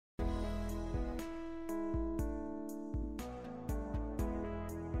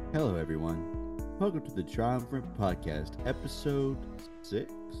Hello, everyone. Welcome to the Triumvirate Podcast, episode 6.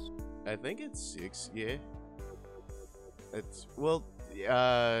 I think it's 6, yeah. It's,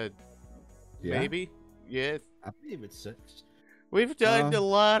 yeah. Maybe, yeah. I believe it's 6. We've done a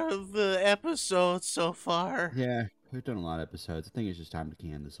lot of episodes so far. Yeah, we've done a lot of episodes. I think it's just time to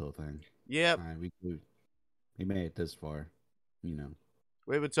can this whole thing. Yep. We made it this far,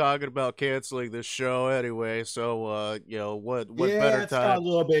 We've been talking about canceling this show anyway, so, what better it's time? got a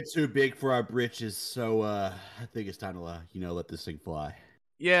little bit too big for our britches, so, I think it's time to, let this thing fly.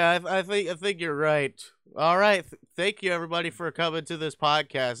 Yeah, I think you're right. All right, thank you everybody for coming to this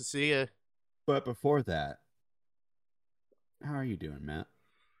podcast. See ya. But before that, how are you doing, Matt?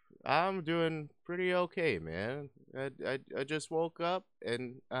 I'm doing pretty okay, man. I just woke up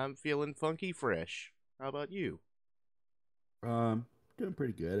and I'm feeling funky fresh. How about you? Doing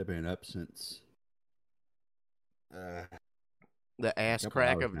pretty good. I've been up since The ass couple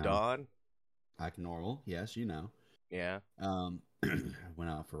crack hours of now. dawn. Like normal. Yes, Yeah. Went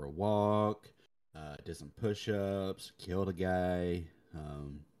out for a walk, did some push-ups, killed a guy,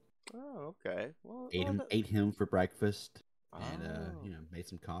 Oh, okay. Well, ate him for breakfast, and Oh. made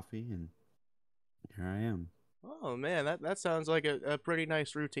some coffee, and here I am. Oh man, that sounds like a pretty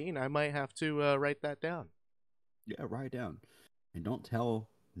nice routine. I might have to write that down. Yeah, write it down, and don't tell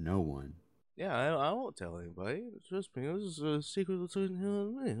no one. Yeah, I won't tell anybody. Trust me, this is a secret between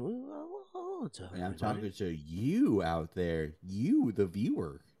him and me. I won't tell And I'm anybody. talking to you out there, you, the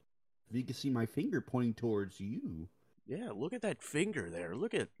viewer. If you can see my finger pointing towards you, Yeah, look at that finger there.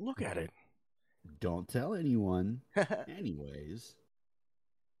 Look at it. don't tell anyone. Anyways,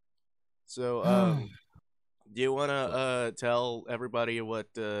 So, do you want to tell everybody what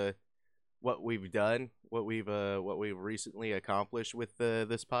we've done, what we've recently accomplished with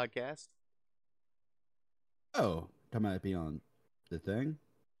this podcast? oh, talking about it being on the thing.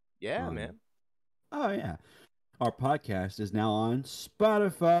 Yeah, man. Oh yeah, our podcast is now on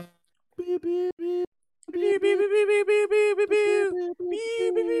Spotify. Beep, beep, beep, beep, beep, beep,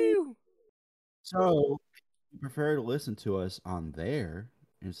 beep, beep. So, if you prefer to listen to us on there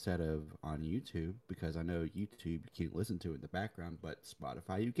instead of on YouTube, because I know YouTube you can't listen to it in the background, but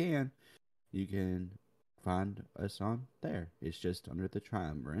Spotify you can. You can find us on there. It's just under the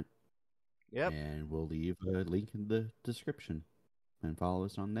Triumvirate. Yep. And we'll leave a link in the description and follow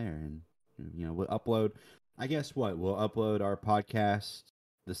us on there. And, we'll upload, I guess what? We'll upload our podcast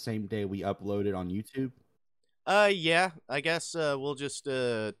the same day we upload it on YouTube. Yeah. I guess we'll just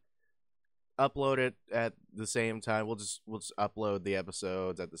upload it at the same time. We'll just upload the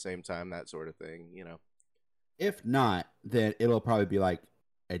episodes at the same time, that sort of thing, If not, then it'll probably be like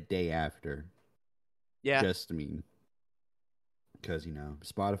a day after. Yeah. Because,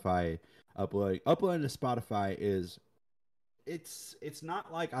 Spotify uploading to Spotify is it's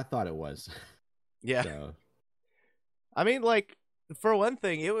not like I thought it was. Yeah. So, I mean, like, for one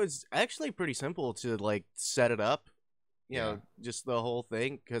thing, it was actually pretty simple to like set it up. Just the whole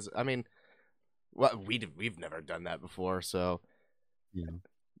thing. Because I mean, we've never done that before, so yeah.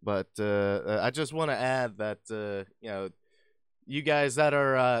 But I just want to add that you guys that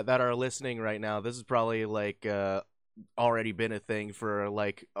are listening right now, this is probably like already been a thing for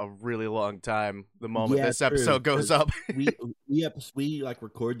like a really long time. The moment this episode goes up, we like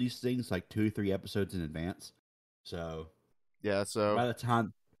record these things like 2-3 episodes in advance. So yeah. So by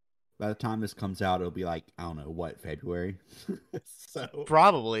the time this comes out, it'll be like, I don't know what, February. So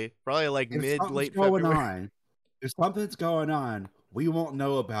probably like late February. If something's going on, we won't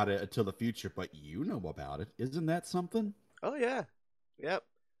know about it until the future, but you know about it. Isn't that something? Oh yeah. Yep.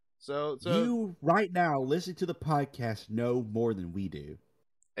 So you right now listening to the podcast know more than we do.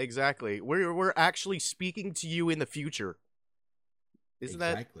 Exactly. We're actually speaking to you in the future. Isn't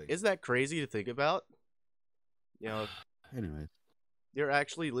that crazy to think about? Anyways, you're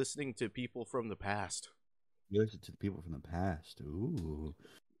actually listening to people from the past. You listen to the people from the past. Ooh.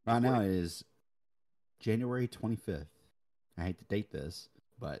 Right now is January 25th. I hate to date this,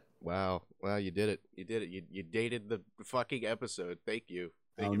 but wow, you did it. You dated the fucking episode. Thank you.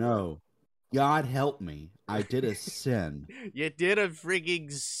 No. God help me. I did a sin. You did a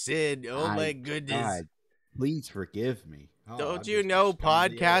freaking sin. Oh my goodness. God, please forgive me. Don't you know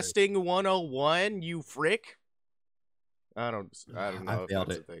podcasting 101, you frick? I don't know I if failed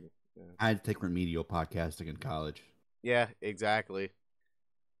that's it. a thing. Yeah. I had to take remedial podcasting in college. Yeah, exactly. It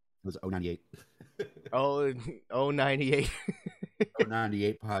was 098. 098.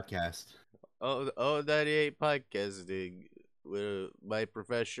 098 podcast. 098 podcasting with my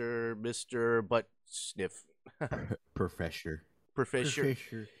professor, Mr. Butt Sniff. Professor.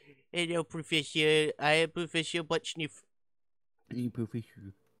 Hello, Professor. I am Professor Butt Sniff. Hey,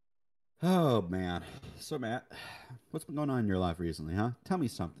 Professor. Oh man. So Matt, what's been going on in your life recently, huh? Tell me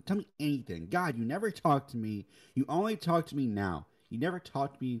something. Tell me anything. God, you never talk to me. You only talk to me now. You never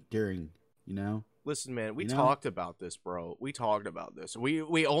talk to me during, you know? Listen, man, we You know? talked about this, bro. We talked about this.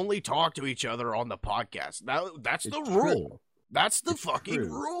 We only talk to each other on the podcast. That's It's the true. rule. That's the It's fucking true.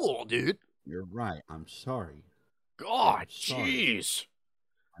 rule, dude. You're right. I'm sorry. I'm God, sorry. jeez.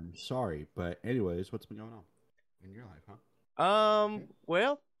 I'm sorry. But anyways, what's been going on in your life, huh?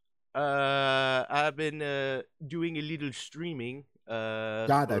 Well, I've been doing a little streaming God,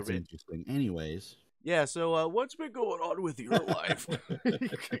 for a that's bit. interesting. Anyways. Yeah, so what's been going on with your life?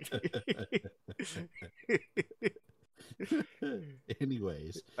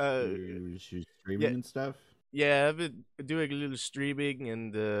 Anyways, uh you're yeah, streaming and stuff. yeah, I've been doing a little streaming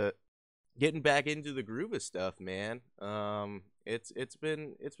and getting back into the groove of stuff, man. It's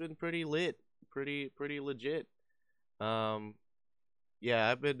been pretty lit, pretty legit. Um, yeah,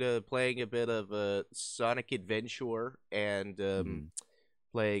 I've been playing a bit of Sonic Adventure and Hmm.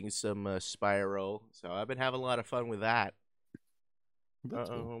 playing some Spyro. So I've been having a lot of fun with that. That's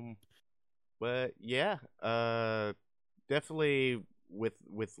cool. Um, but yeah, definitely with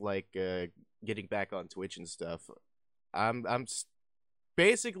like getting back on Twitch and stuff. I'm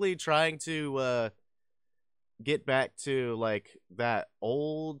basically trying to get back to like that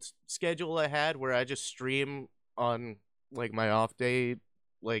old schedule I had where I just stream on like my off day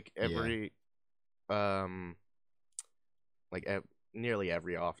like Yeah. every um like nearly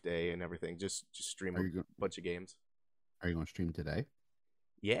every off day and everything just stream Are a you go- bunch of games. Are you going to stream today?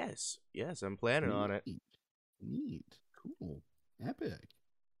 Yes, I'm planning on it. Neat. Neat. Cool. Epic.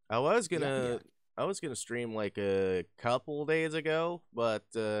 I was Yak gonna yak. I was gonna stream like a couple days ago, but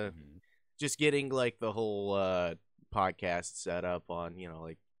Hmm. just getting like the whole podcast set up on,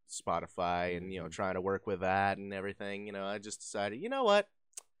 like Spotify and, Hmm. trying to work with that and everything, I just decided, you know what?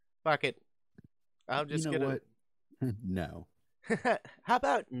 Fuck it. I'm You just know gonna what? No. How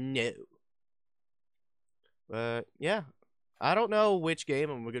about no? But yeah. I don't know which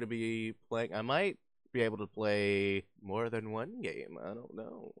game I'm gonna be playing. I might be able to play more than one game. I don't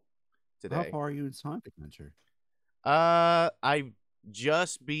know How today. far are you in Sonic Adventure? I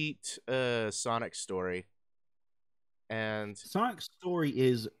just beat Sonic Story, and Sonic Story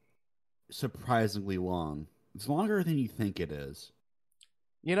is surprisingly long. It's longer than you think it is.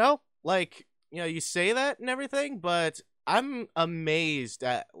 like you say that and everything, but I'm amazed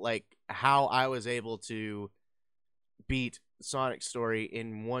at like how I was able to beat Sonic Story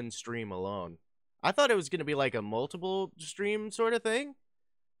in one stream alone. I thought it was gonna be like a multiple stream sort of thing,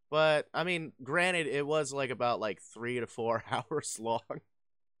 but I mean, granted, it was like about like 3 to 4 hours long.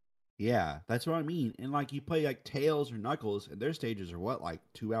 Yeah, that's what I mean. And like you play like Tails or Knuckles, and their stages are what, like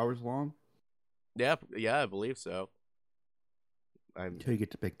 2 hours long? Yeah, I believe so. I'm Until you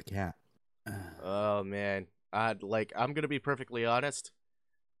get to pick the cat. Oh man, I'm gonna be perfectly honest.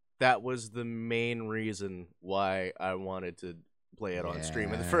 That was the main reason why I wanted to play it on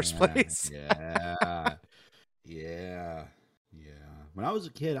stream in the first Yeah, place. yeah, yeah, yeah. When I was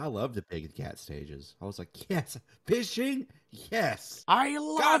a kid, I loved the pig and cat stages. I was like, yes, fishing, yes. I God,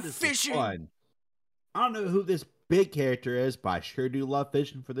 love this is fishing. fun. I don't know who this big character is, but I sure do love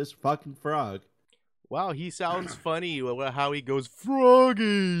fishing for this fucking frog. Wow, he sounds funny. How he goes,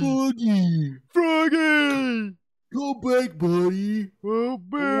 Froggy, Froggy, Froggy. go back, buddy. Oh I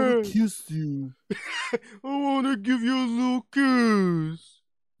want to man, kiss you. I want to give you a little kiss.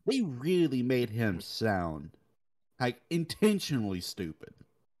 They really made him sound like intentionally stupid.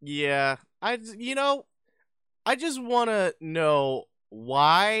 Yeah, I just want to know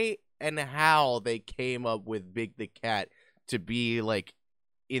why and how they came up with Big the Cat to be like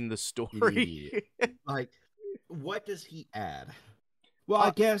in the An story. idiot. Like, what does he add? Well, I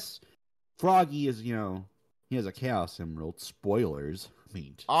uh, guess Froggy is, he has a Chaos Emerald. Spoilers. I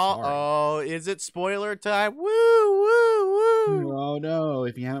mean, sorry. oh, is it spoiler time? Woo, woo, woo. Oh no!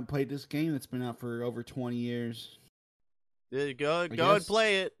 If you haven't played this game, that's been out for over 20 years. Go, I go and guess.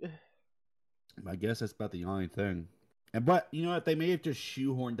 play it. I guess that's about the only thing. But you know what? They may have just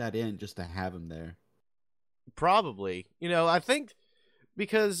shoehorned that in just to have him there. Probably. I think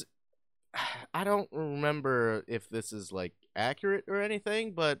because I don't remember if this is like accurate or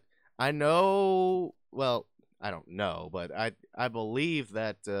anything, but I know. Well, I don't know, but I believe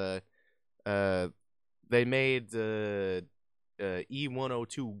that uh they made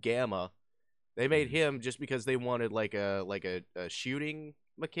E102 Gamma. They made Mhm. him just because they wanted like a shooting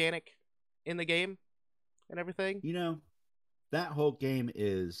mechanic in the game and everything. You know, that whole game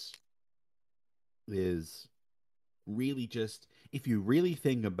is really just, if you really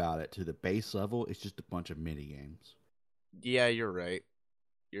think about it to the base level, it's just a bunch of mini games. Yeah, you're right.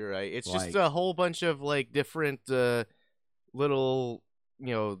 You're right. It's just Like, a whole bunch of like different little,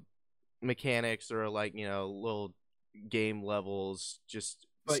 you know, mechanics or like, you know, little game levels just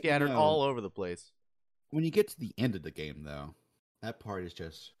but scattered all over the place. when you get to the end of the game, though, that part is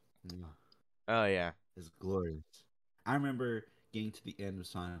just Oh yeah. is glorious. I remember getting to the end of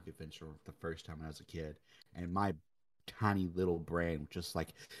Sonic Adventure the first time when I was a kid, and my tiny little brain was just like,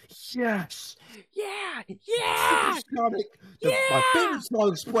 yes, Yeah. Super Yeah. Sonic. My Yeah. favorite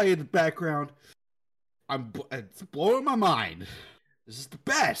song's playing in the background. It's blowing my mind. This is the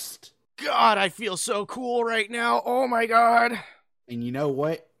best. God, I feel so cool right now. Oh my god. And you know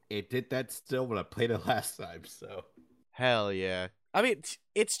what? It did that still when I played it last time. So Hell yeah. I mean,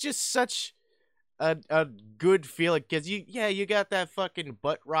 it's just such a good feeling because you got that fucking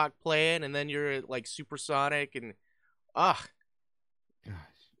butt rock playing and then you're like supersonic and ah gosh,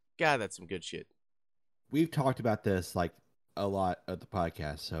 god, that's some good shit. we've talked about this like a lot of the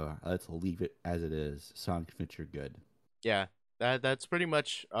podcast. So let's leave it as it is. Sonic Adventure, good. Yeah, that's pretty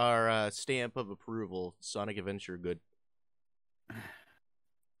much our stamp of approval. Sonic Adventure, good.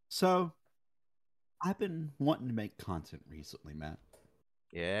 So I've been wanting to make content recently, Matt.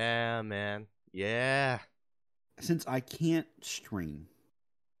 Yeah, man. Yeah. Since I can't stream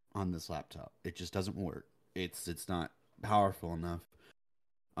on this laptop, it just doesn't work. It's not powerful enough.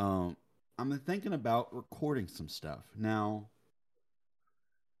 Um, I'm thinking about recording some stuff. Now,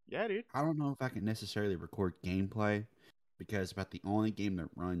 Yeah, dude. I don't know if I can necessarily record gameplay because about the only game that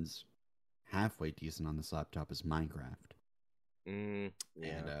runs halfway decent on this laptop is Minecraft. And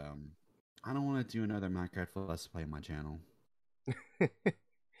Yeah. I don't want to do another Minecraft Let's Play on my channel.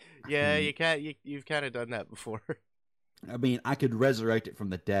 Yeah, And you've kind of done that before. I mean, I could resurrect it from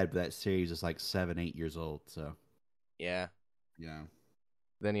the dead, but that series is like 7, 8 years old. So Yeah. yeah.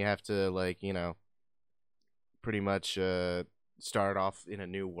 Then you have to like, you know, pretty much start off in a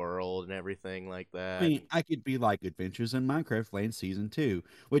new world and everything like I that. mean, I could be like Adventures in Minecraft Land Season 2,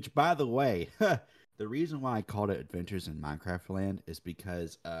 which, by the way, the reason why I called it Adventures in Minecraft Land is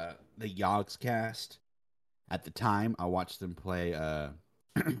because the Yogs cast, at the time, I watched them play,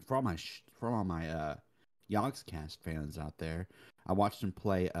 for all my Yogs cast fans out there, I watched them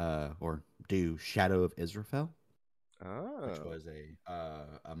play, or do Shadow of Israfel, which Oh. was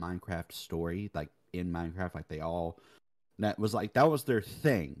a Minecraft story, like in Minecraft, like they all that was their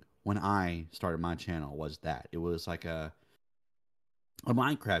thing when I started my channel. Was that it was like a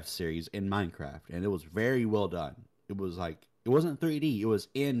Minecraft series in Minecraft, and it was very well done. It was like it wasn't 3D; it was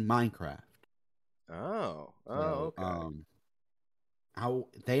in Minecraft. Oh. Oh, So, okay. how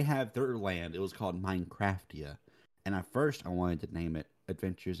they have their land, it was called Minecraftia, and at first I wanted to name it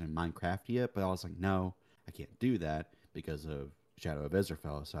Adventures in Minecraftia, but I was like, no, I can't do that because of Shadow of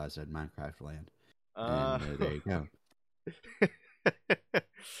Israfel. So I said Minecraft Land, Uh and there you go.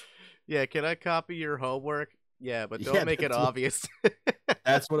 Yeah, can I copy your homework? Yeah, but don't Yeah, make it obvious.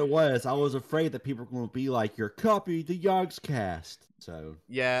 that's what it was. I was afraid that people were going to be like, "You're copying the Yogscast." So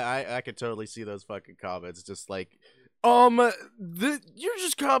Yeah, I could totally see those fucking comments. Just like, you're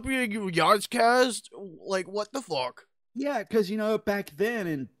just copying Yachtcast. Like, what the fuck? yeah, because back then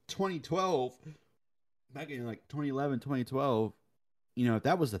in 2012, back in like 2011, 2012,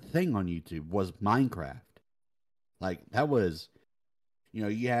 that was the thing on YouTube was Minecraft. Like that was,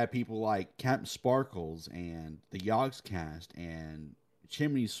 you had people like Captain Sparkles and the Yogscast and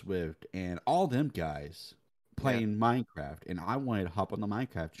Chimney Swift and all them guys Yeah. playing Minecraft, and I wanted to hop on the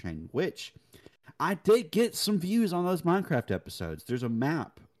Minecraft train, which I did get some views on those Minecraft episodes. There's a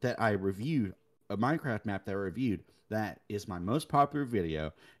map that I reviewed, a Minecraft map that I reviewed that is my most popular video.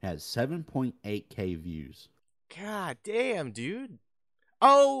 It has 7.8K views. God damn, dude.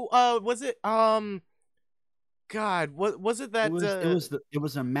 Oh, was it God, what was it It that was it was the it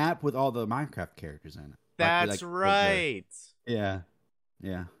was a map with all the Minecraft characters in it. that's right. yeah,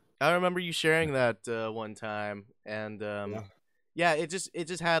 yeah. I remember you sharing that one time and Yeah. yeah, it just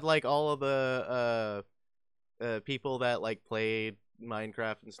had like all of the people that like played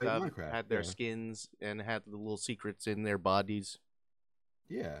Minecraft and Played stuff Minecraft, had their yeah. skins and had the little secrets in their bodies.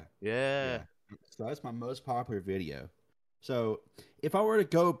 Yeah. Yeah. Yeah. So that's my most popular video. So if I were to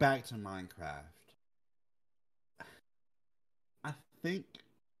go back to Minecraft, I think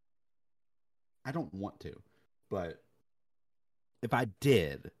I don't want to, but if I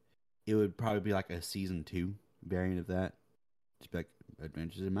did, it would probably be like a season 2 variant of that. Just be like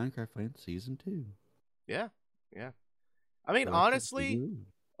Adventures in Minecraft Land season 2. Yeah. Yeah. I mean, Electric honestly, Boogaloo.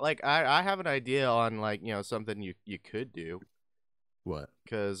 like I have an idea on like, you know, something you could do What?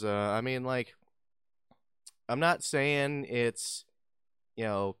 cuz I mean like I'm not saying it's, you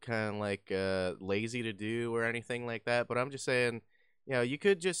know, kind of like lazy to do or anything like that, but I'm just saying, you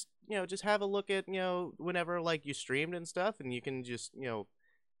could just just have a look at whenever like you streamed and stuff, and you can just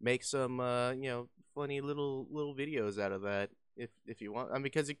make some funny little videos out of that if you want. I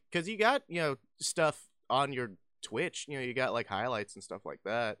mean, because you got stuff on your Twitch, you got like highlights and stuff like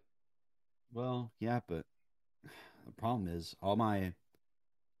that. Well, yeah, but the problem is all my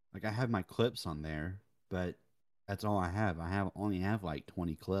like I have my clips on there, but that's all I have. Only have like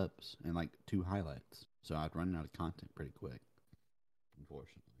 20 clips and like two highlights, so I'd run out of content pretty quick,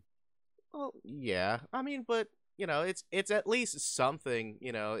 unfortunately. Well, yeah. I mean, but it's at least something.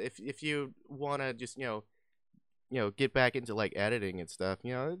 If you want to just get back into like editing and stuff,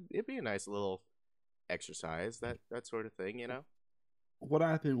 it'd be a nice little exercise, that sort of thing. What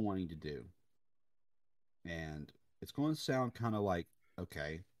I've been wanting to do, and it's going to sound kind of like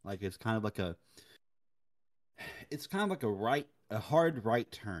okay, like it's kind of like a hard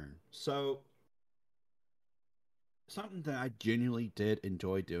right turn. So something that I genuinely did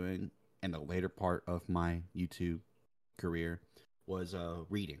enjoy doing in the later part of my YouTube career was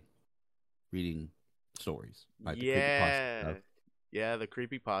reading stories, like the creepypasta Yeah, stuff. yeah, the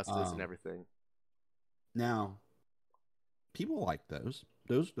creepy pastas and Um, everything. Now people like those.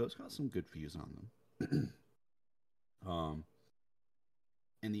 Those got some good views on them. um,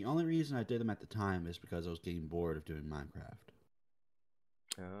 and the only reason I did them at the time is because I was getting bored of doing Minecraft,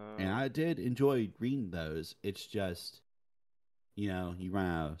 and Oh, I did enjoy reading those. It's just you run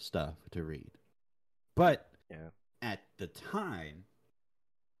out of stuff to read. But yeah. at the time,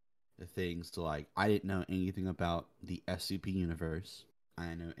 the things like I didn't know anything about the SCP universe. I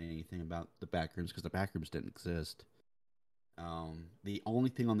didn't know anything about the backrooms because the backrooms didn't exist. The only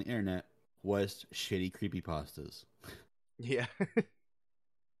thing on the internet was shitty creepypastas. Yeah.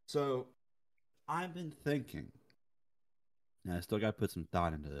 So I've been thinking, and I still got to put some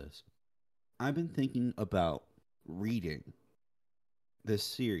thought into this. I've been thinking about reading this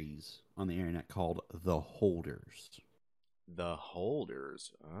series on the internet called The Holders. The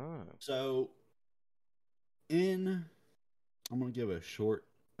holders. Oh. So in I'm gonna give a short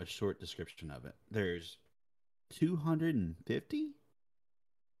description of it. There's 250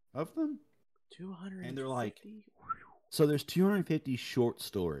 of them, and they're like 250? so there's 250 short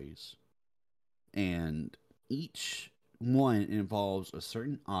stories, and each one involves a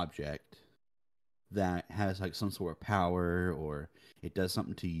certain object that has like some sort of power or it does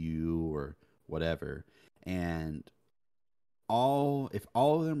something to you or whatever. And all if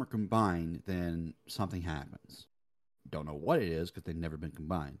all of them are combined, then something happens. Don't know what it is because they've never been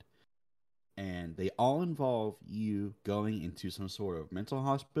combined. And they all involve you going into some sort of mental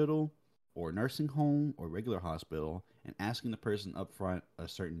hospital or nursing home or regular hospital and asking the person up front a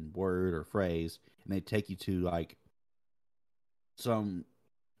certain word or phrase, and they take you to like some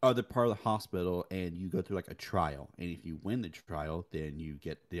other part of the hospital and you go through like a trial. And if you win the trial, then you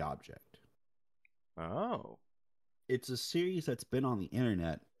get the object. Oh. It's a series that's been on the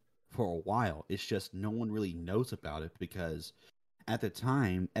internet for a while. It's just no one really knows about it because at the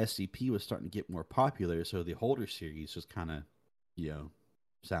time SCP was starting to get more popular, so the Holder series just kind of, you know,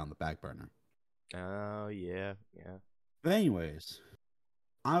 sat on the back burner. Oh, yeah. Yeah. But anyways,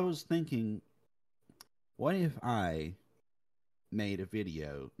 I was thinking, what if I made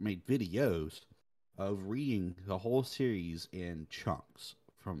videos of reading the whole series in chunks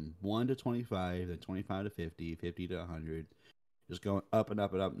from 1 to 25, then 25 to 50, 50 to 100, just going up and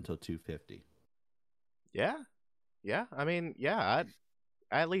up and up until 250. Yeah. Yeah. I mean, yeah,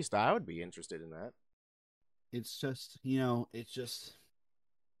 at least I would be interested in that. It's just,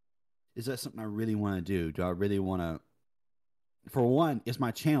 is that something I really want to do? Do I really want to? For one, is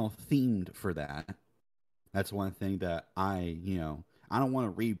my channel themed for that? That's one thing that I don't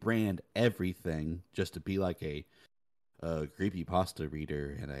want to rebrand everything just to be like a creepy pasta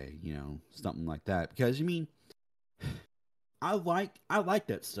reader and something like that. Because I like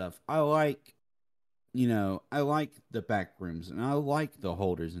that stuff. I like the back rooms and I like the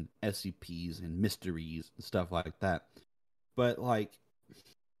holders and SCPs and mysteries and stuff like that. But like,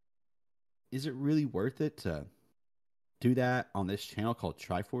 is it really worth it to do that on this channel called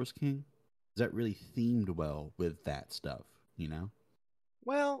Triforce King? Is that really themed well with that stuff? You know?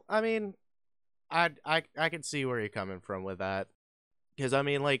 Well, I mean, I can see where you're coming from with that. Because I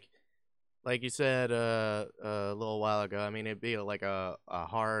mean, like you said a little while ago, I mean, it'd be like a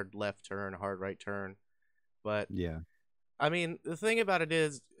hard left turn, a hard right turn. But Yeah. I mean, the thing about it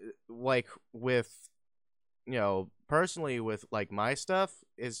is, like with personally with like my stuff,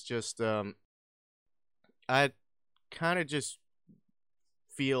 is just I kind of just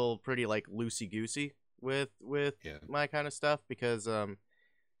feel pretty like loosey goosey with Yeah. my kind of stuff because I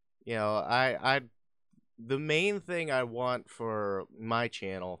the main thing I want for my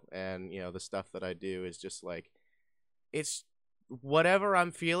channel and the stuff that I do is just like it's whatever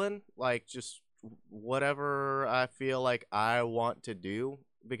I'm feeling, like just whatever I feel like I want to do.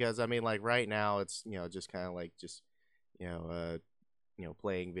 Because I mean, like right now, it's just kind of like just you know uh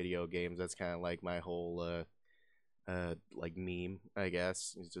playing video games. That's kind of like my whole like meme, I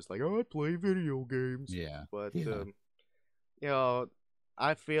guess. It's just like, oh, I play video games. Yeah. But Yeah. you know,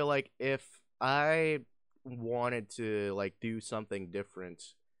 I feel like if I wanted to like do something different,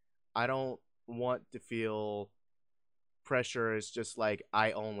 I don't want to feel pressure is just like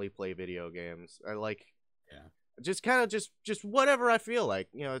I only play video games. I like Yeah. just kind of just whatever I feel like.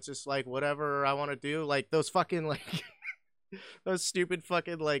 It's just like whatever I want to do. Like those fucking like those stupid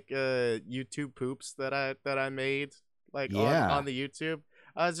fucking like YouTube poops that I made like on Yeah. the YouTube.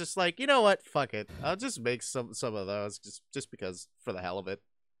 I was just like, you know what? Fuck it. I'll just make some of those just because for the hell of it.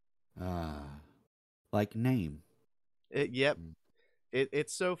 Like name. Yep. Mm.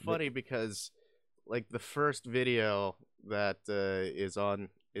 It's so Th- funny because like the first video that is on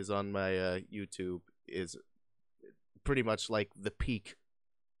my YouTube is pretty much like the peak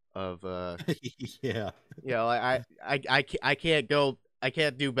of yeah. I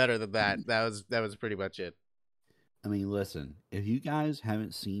can't do better than that. That was pretty much it. I mean, listen, if you guys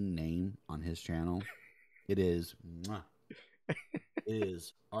haven't seen Name on his channel, it is mwah. It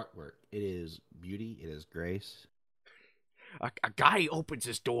is artwork. It is beauty. It is grace. A guy opens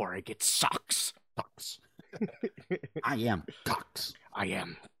his door and gets socks. Cox. I am Cox. I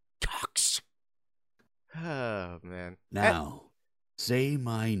am Cox. Oh man. Now, say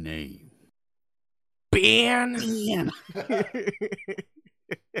my name. Ben. Man.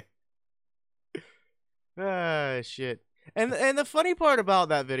 Ah, shit. And the funny part about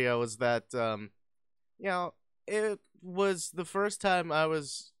that video was that it was the first time I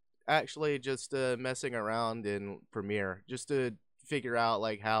was actually just messing around in Premiere just to figure out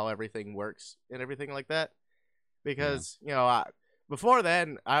like how everything works and everything like that. Because before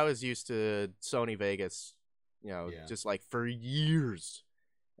then I was used to Sony Vegas, Yeah. just like for years.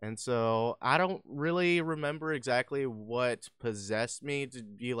 And so I don't really remember exactly what possessed me to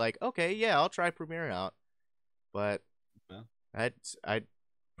be like, okay, yeah, I'll try Premiere out. But Well, I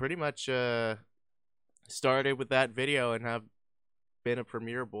pretty much started with that video and have been a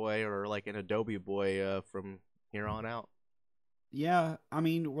Premiere boy or like an Adobe boy from here on out. yeah, I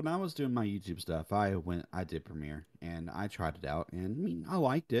mean, when I was doing my YouTube stuff, I did Premiere and I tried it out, and I mean, I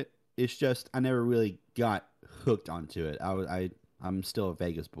liked it. It's just I never really got hooked onto it. I'm still a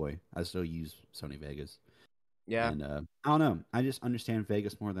Vegas boy. I still use Sony Vegas, Yeah, and I don't know. I just understand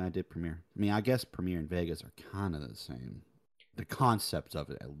Vegas more than I did Premiere. I mean, I guess Premiere and Vegas are kind of the same, the concepts of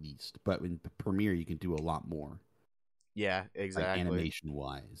it at least. But in Premiere, you can do a lot more, yeah, like exactly. animation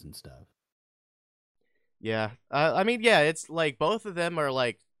wise and stuff. Yeah, I mean, yeah, it's like both of them are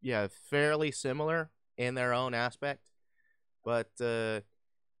like fairly similar in their own aspect, but I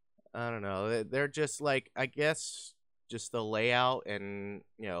don't know. They're just like I guess just the layout and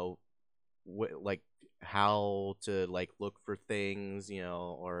like how to like look for things,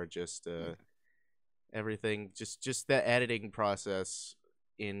 or just Yeah, everything. Just the editing process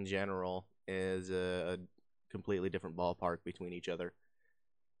in general is a completely different ballpark between each other.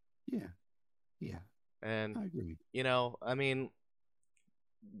 yeah, yeah. And I agree. I mean,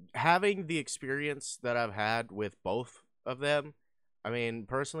 having the experience that I've had with both of them, I mean,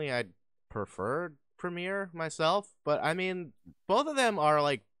 personally, I preferred Premiere myself, but I mean, both of them are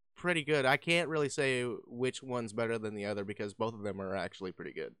like pretty good. I can't really say which one's better than the other because both of them are actually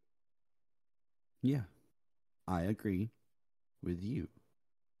pretty good. Yeah, I agree with you,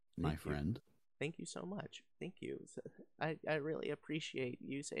 my Thank you. friend. Thank you so much. Thank you. I really appreciate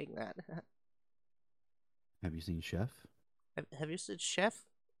you saying that. Have you seen Chef? Have you seen Chef?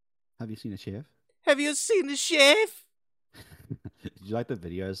 Have you seen a chef? Have you seen the Chef? Did you like the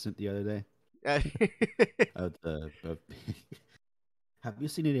video I sent the other day? Of Have you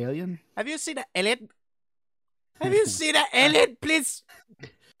seen an alien? Have you seen the alien? Have you seen the alien, please?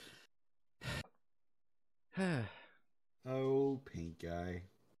 Oh, pink guy.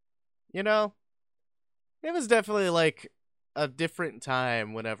 You know, it was definitely like a different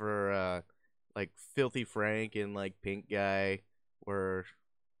time whenever like Filthy Frank and like Pink Guy were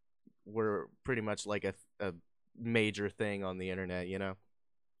pretty much like a major thing on the internet, you know?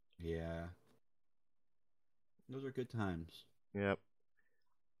 Yeah. Those are good times. Yep.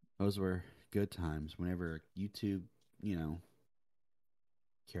 Those were good times whenever YouTube, you know,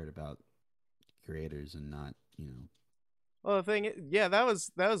 cared about creators and not, Well, the thing, yeah, that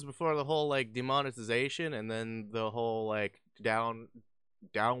was before the whole like demonetization and then the whole like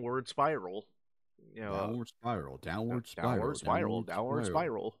downward spiral. you know, Downward spiral, downward downward spiral, spiral, downward downward spiral.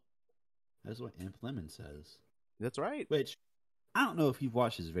 spiral. That's what Imp Lemon says. That's right. Which I don't know if you've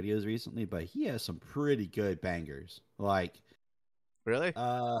watched his videos recently, but he has some pretty good bangers. Like, Really?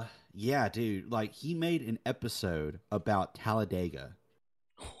 yeah, dude. Like he made an episode about Talladega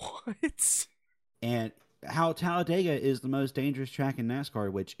What? and how Talladega is the most dangerous track in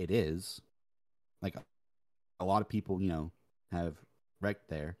NASCAR, which it is. Like a lot of people, have wrecked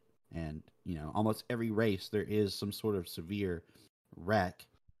there, and almost every race there is some sort of severe wreck.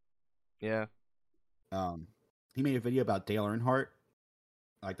 Yeah. Um, he made a video about Dale Earnhardt,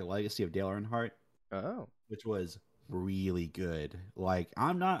 like the legacy of Dale Earnhardt, Oh. which was really good. Like,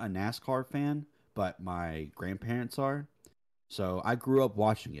 I'm not a NASCAR fan, but my grandparents are. So I grew up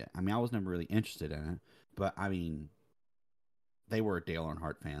watching it. I mean, I was never really interested in it, but I mean, they were Dale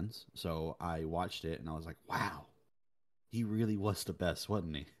Earnhardt fans. So I watched it and I was like, wow, he really was the best,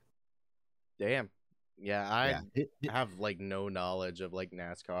 wasn't he? Damn. Yeah, I Yeah. have like no knowledge of like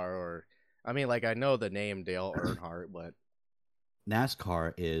NASCAR or I mean like I know the name Dale Earnhardt, but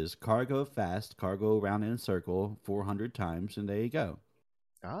NASCAR is car go fast, car go around in a circle 400 times, and there you go.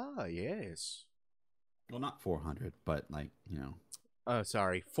 yes. Well, not 400, but like, Oh,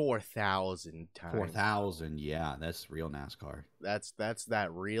 sorry, 4,000 times. 4,000. Yeah, that's real NASCAR. That's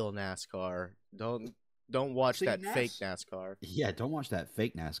that real NASCAR. Don't watch See, that fake NASCAR. Yeah, don't watch that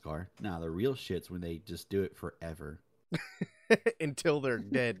fake NASCAR. Nah, the real shit's when they just do it forever Until they're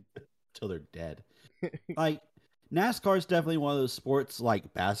dead. till they're dead. Like, NASCAR is definitely one of those sports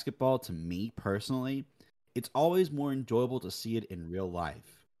like basketball to me personally. It's always more enjoyable to see it in real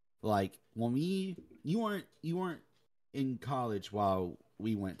life. Like when you weren't in college while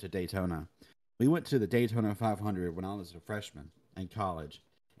we went to Daytona. We went to the Daytona 500 when I was a freshman in college.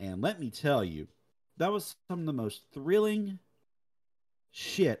 And let me tell you, that was some of the most thrilling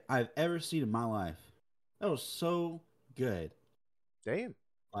shit I've ever seen in my life. That was so good. Damn.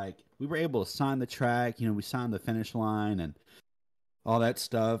 Like we were able to sign the track, we signed the finish line and all that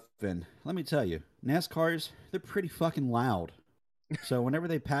stuff. And let me tell you, NASCARs, they're pretty fucking loud. So whenever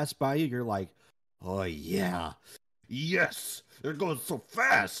they pass by you, you're like, oh yeah, yes, they're going so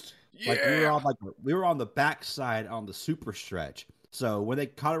fast. Yeah. Like we were on the backside on the super stretch. So when they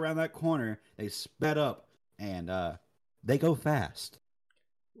caught around that corner, they sped up and they go fast.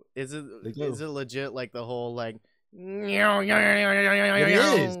 Is it They go. is it legit like the whole like It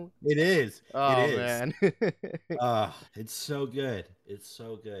is. It is. Oh it is. man. It's so good. It's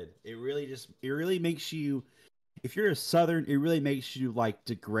so good. It really makes you, if you're a Southern, it really makes you like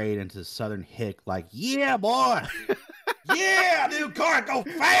degrade into Southern hick. Like, yeah, boy. Yeah, new car go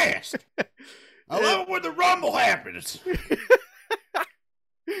fast. I love it when the rumble happens.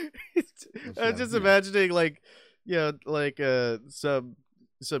 I'm just imagining like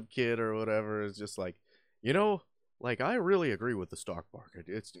some kid or whatever is just like, like I really agree with the stock market.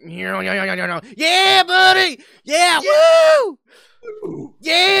 It's yeah, buddy. Yeah, woo!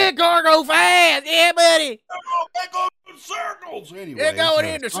 Yeah, car go fast. Yeah, buddy. They go in circles anyway. They're going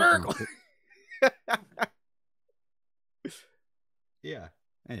into circles. Yeah.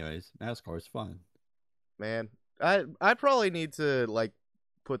 Anyways, NASCAR is fun. Man, I probably need to like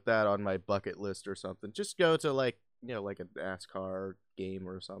put that on my bucket list or something. Just go to like like a NASCAR game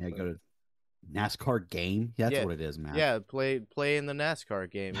or something. Yeah, go to NASCAR game. Yeah, that's Yeah. what it is, man. Yeah, play in the NASCAR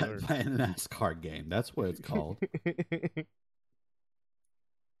game. Play in the NASCAR game. That's what it's called.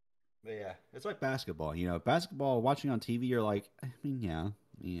 But yeah, it's like basketball. Basketball watching on TV, you're like, I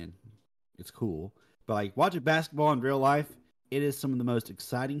mean, it's cool. But like watching basketball in real life, it is some of the most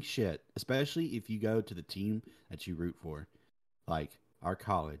exciting shit, especially if you go to the team that you root for. Like our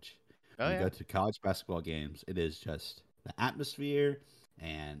college. Oh, When you yeah. go to college basketball games, it is just the atmosphere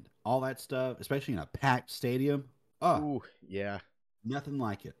and all that stuff, especially in a packed stadium. Oh, Ooh, yeah. nothing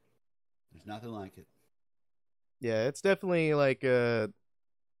like it. There's nothing like it. Yeah, it's definitely like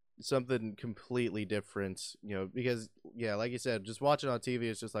something completely different, because yeah, like you said, just watching on TV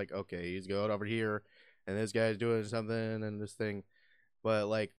it's just like, okay, he's going over here and this guy's doing something and this thing. But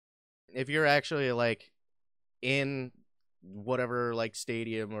like if you're actually like in whatever like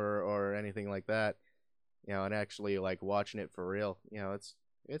stadium or anything like that, and actually like watching it for real, it's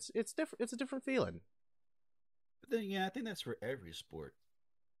different. It's a different feeling. But then, yeah, I think that's for every sport.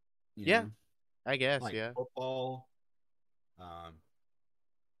 Yeah, I guess. Like Yeah. football, um,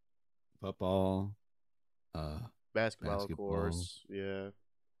 football, uh, Basketball, of basketball, course. Yeah.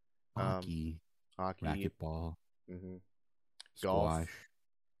 hockey, Hockey. racquetball, Mm-hmm. Golf. squash,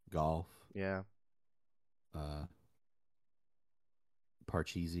 golf, Yeah. uh,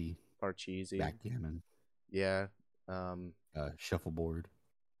 parcheesi, Parcheesi. backgammon, Yeah. shuffleboard.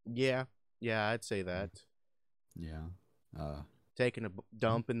 Yeah. Yeah, I'd say that. Yeah. Uh, Taking a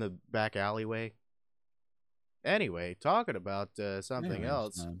dump in the back alleyway. Anyway, talking about something anyways,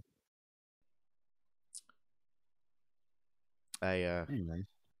 else. I anyways,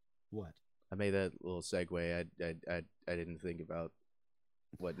 what? I made that little segue. I didn't think about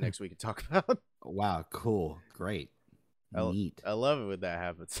what next we could talk about. Wow, cool, great, I neat. I love it when that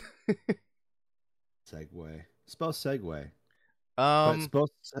happens. Segue. Spell segue, but um,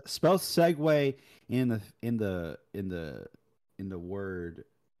 spell segue in the word.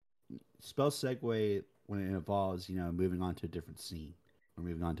 Spell segue when it involves moving on to a different scene or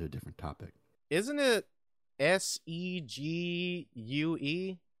moving on to a different topic. isn't it Segue?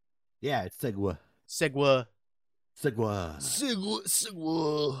 Yeah, it's segue. Segue. Segue.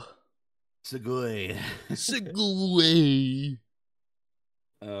 Segue. Segue. Segue.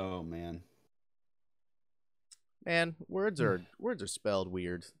 Oh man. Man, words are spelled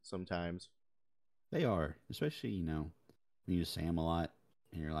weird sometimes. They are, especially when you say them a lot,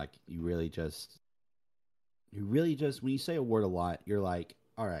 and you're like, when you say a word a lot, you're like,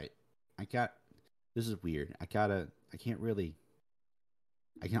 all right, this is weird. I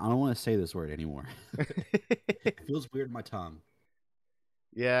don't want to say this word anymore. It feels weird in my tongue.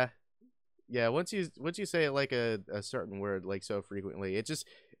 Yeah, yeah. Once you say it like a certain word like so frequently, it just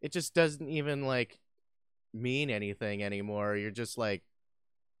doesn't even like mean anything anymore. You're just like,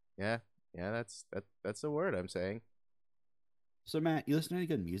 yeah, yeah. That's the word I'm saying. So Matt, you listen to any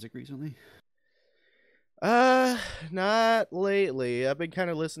good music recently? Uh, not lately. I've been kind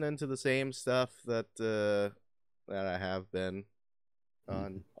of listening to the same stuff that I have been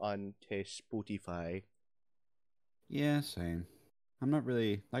Mhm. on Spotify. Yeah, same. I'm not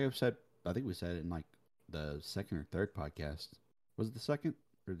really like I've said. I think we said it in like the second or third podcast. Was it the second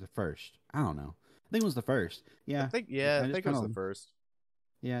or the first? I don't know. I think it was the first. I Yeah, think yeah, I I just think it kind was the of first.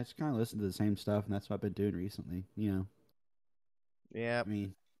 yeah, I just kind of listen to the same stuff, and that's what I've been doing recently. Yeah, I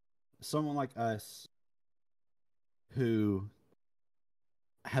mean, someone like us who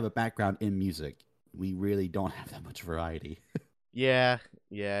have a background in music, we really don't have that much variety. yeah,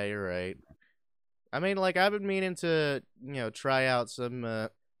 yeah. You're right. I mean, like I've been meaning to try out some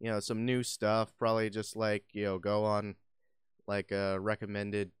new stuff. Probably just like go on like a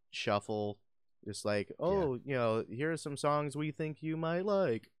recommended shuffle. Just like, Yeah. oh, here are some songs we think you might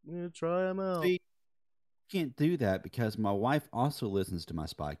like. Try them out. See, can't do that because my wife also listens to my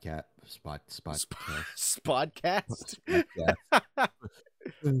spotcast. Spodcast. Spotcast.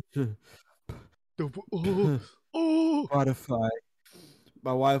 Oh, oh. Spotify.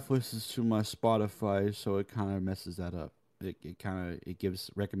 My wife listens to my Spotify, so it kind of messes that up. It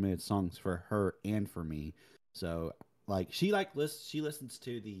gives recommended songs for her and for me. So like she listens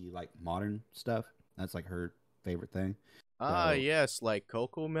to the like modern stuff. That's like her favorite thing. Ah, So yes, like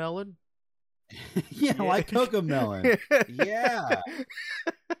Coco Melon. yeah, Yeah. like Coco Melon. Yeah.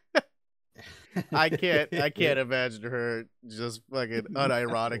 I can't imagine her just fucking No.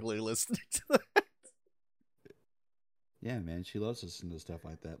 unironically listening to that. Yeah, man, she loves listening to stuff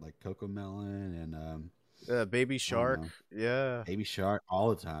like that, like Coco Melon and Baby I don't Shark. know, Yeah. Baby Shark all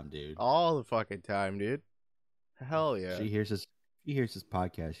the time, dude. All the fucking time, dude. Hell yeah. She hears this. She hears this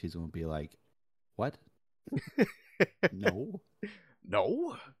podcast. She's gonna be like, "What? No."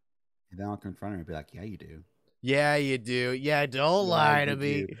 No. And then I'll confront her and be like, "Yeah, you do. Yeah, you do. Yeah, don't Yeah, lie you to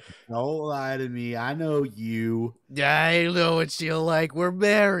me. do. Don't lie to me. I know you. I know what you like. We're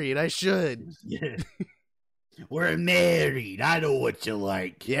married. I should. Yeah, we're married. I know what you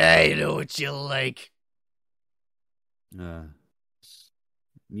like." Yeah, I know what you like. Uh,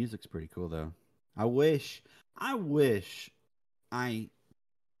 music's pretty cool though. I wish. I wish. I.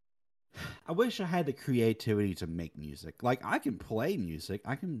 I wish I had the creativity to make music. Like I can play music.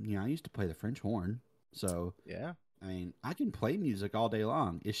 I can. I used to play the French horn. So Yeah. I mean, I can play music all day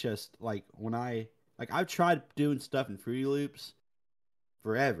long. It's just like I've tried doing stuff in Fruity Loops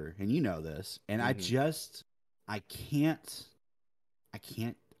forever, and you know this, and Mm-hmm. I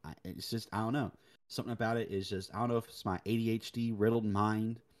can't, it's just I don't know. Something about it is just I don't know if it's my ADHD riddled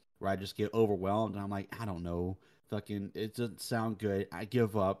mind where I just get overwhelmed and I'm like I don't know, fucking it doesn't sound good. I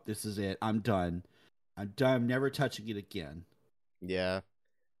give up. This is it. I'm done. I'm done. I'm never touching it again. Yeah.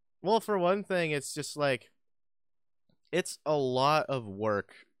 Well, for one thing, it's just like it's a lot of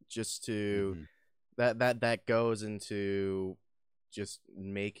work just to Hmm. that goes into just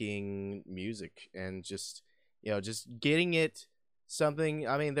making music and just just getting it something.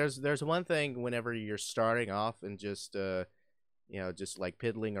 I mean, there's one thing whenever you're starting off and just just like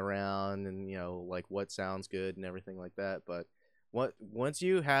piddling around and like what sounds good and everything like that, but once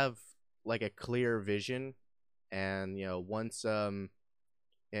you have like a clear vision and once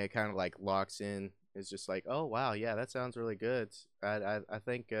and it kind of like locks in. It's just like, oh wow, yeah, that sounds really good. I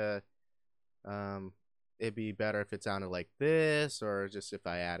think um it'd be better if it sounded like this, or just if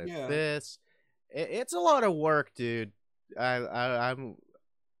I added Yeah. this. It's a lot of work, dude. I'm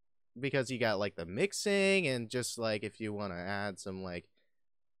because you got like the mixing, and just like if you want to add some like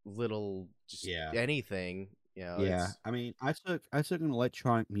little just Yeah. anything, Yeah. it's I mean, I took an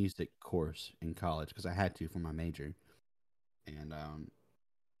electronic music course in college because I had to for my major, and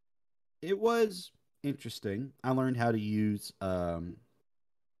it was interesting. I learned how to use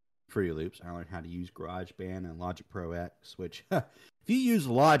Fruity Loops. I learned how to use GarageBand and Logic Pro X. Which, if you use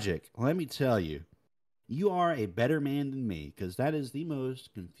Logic, let me tell you, you are a better man than me because that is the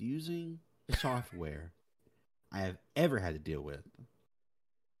most confusing software I have ever had to deal with.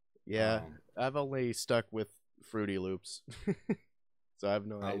 yeah. Um, I've only stuck with Fruity Loops, so I have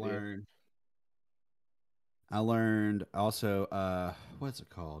no I idea. learned. I learned also. What's it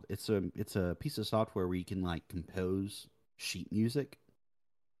called? It's a piece of software where you can like compose sheet music.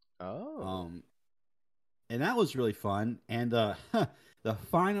 Oh, Um, and that was really fun. And the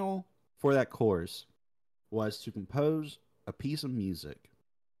final for that course was to compose a piece of music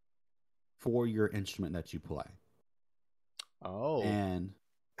for your instrument that you play. oh, And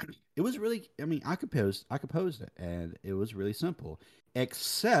it was really, I mean, I composed it, and it was really simple,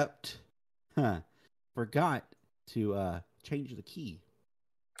 except, huh, forgot to change the key.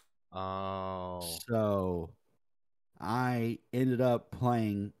 oh. So I ended up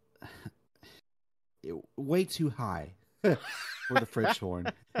playing way too high for the French horn.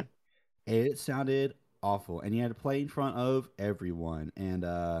 It sounded awful, and you had to play in front of everyone. And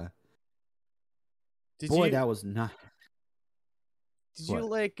did boy, you that was not did you what.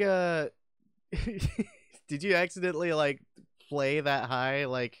 like did you accidentally like play that high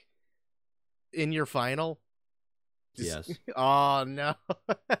like in your final? Just Yes, oh no.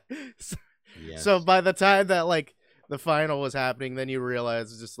 so, so yes, by the time that like the final was happening, then you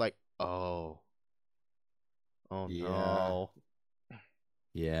realize it's just like, oh yeah, no.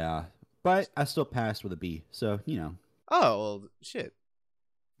 yeah. But I still passed with a B, so Oh well, shit.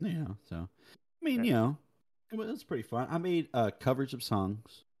 So I mean, it was pretty fun. I made covers of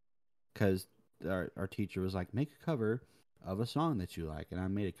songs because our teacher was like, make a cover of a song that you like, and I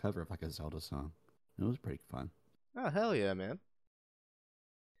made a cover of like a Zelda song. It was pretty fun. Oh hell yeah, man.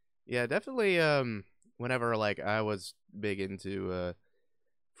 Yeah, definitely. Whenever like I was big into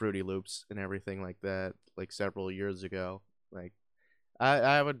Fruity Loops and everything like that, like several years ago, like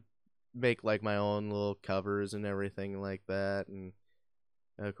I would make like my own little covers and everything like that, and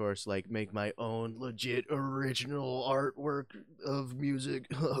of course like make my own legit original artwork of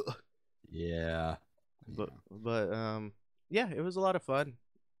music. Yeah, yeah, but yeah, it was a lot of fun,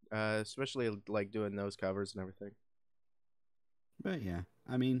 especially like doing those covers and everything. but yeah.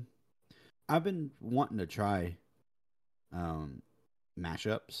 I mean, I've been wanting to try um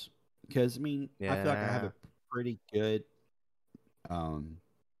mashups because I mean, I feel like I have Yeah, a pretty good um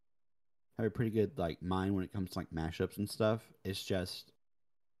like mind when it comes to like mashups and stuff. It's just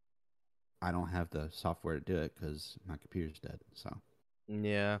I don't have the software to do it because my computer's dead. So,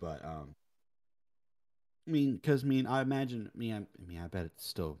 yeah, but I mean, because I mean, I imagine, I bet it's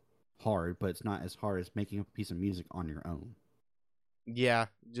still hard, but it's not as hard as making a piece of music on your own. yeah.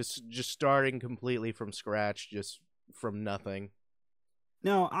 Just starting completely from scratch, just from nothing.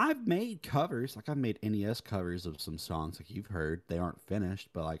 Now, I've made covers, like I've made NES covers of some songs, like you've heard. They aren't finished,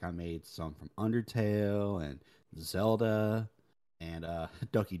 but like I made some from Undertale and Zelda and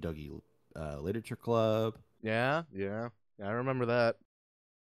Doki Doki Literature Club. Yeah, yeah, I remember that.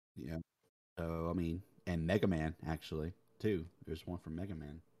 Yeah. So I mean, and Mega Man actually too. There's one from Mega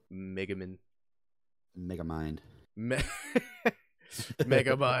Man, Megaman. Mega Mind, Me-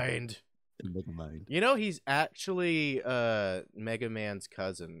 Megamind. Mega Mind. You know he's actually Mega Man's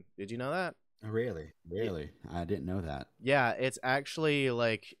cousin. Did you know that? Really, Y- really, I didn't know that. Yeah, it's actually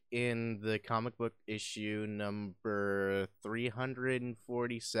like in the comic book issue number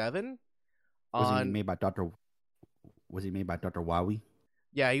 347 Was he on made by Doctor? Was he made by Doctor Wowie?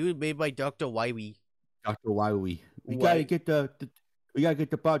 yeah, he was made by Dr. Wywee. Doctor Wowie. We gotta Why get we gotta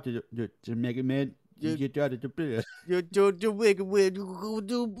get the part to Mega Man. You you get out of the. you do the Mega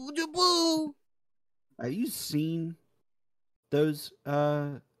Man. Have you seen those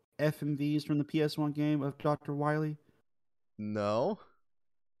FMVs from the PS1 game of Doctor Wily? No.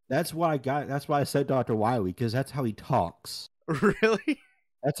 That's why I got. That's why I said Doctor Wily because that's how he talks. Really?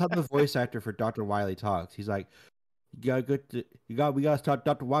 That's how the voice actor for Doctor Wily talks. He's like, "You gotta get to, we gotta start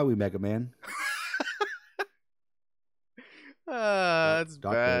Doctor Wily, Mega Man." Or That's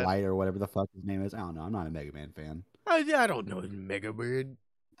Doctor bad. Light or whatever the fuck his name is. I don't know. I'm not a Mega Man fan. I don't know Mega Man.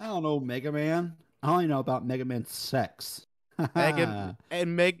 I don't know Mega Man. I only know about Mega Man sex.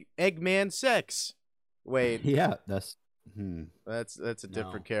 Eggman sex. Wait, Yeah, that's that's a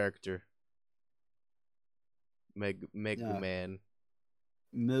different no. character. Mega Yeah, Man.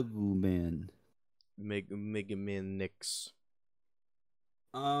 Mega Man. Mega Man Nix.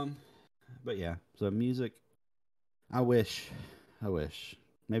 Um, but yeah, so music. I wish, I wish.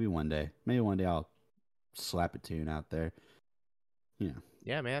 Maybe one day I'll slap a tune out there. You know,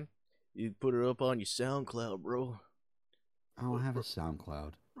 Yeah, man. You put it up on your SoundCloud, bro. I don't have a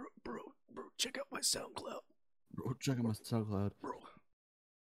SoundCloud. Bro, check out my SoundCloud, Bro, check out my SoundCloud. bro.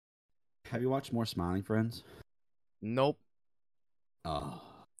 Have you watched more Smiling Friends? Nope. Oh,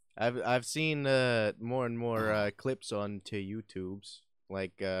 I've seen more and more clips on to YouTubes,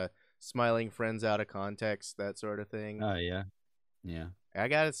 like smiling friends out of context, that sort of thing. oh yeah, yeah. I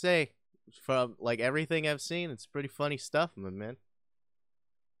gotta say, from like everything I've seen, it's pretty funny stuff, my man.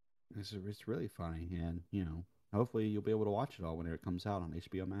 It's really funny, and hopefully you'll be able to watch it all when it comes out on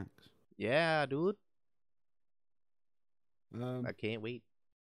HBO Max. Yeah, dude. Um, I can't wait.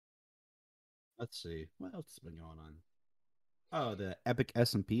 let's see what else has been going on. Oh, the Epic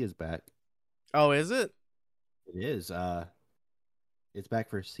SMP is back. Oh, is it? It is. It's back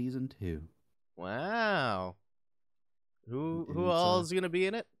for season 2, Wow. and Who it's all is gonna be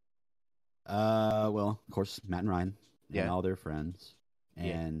in it? well, of course, Matt and Ryan and Yeah. all their friends, Yeah.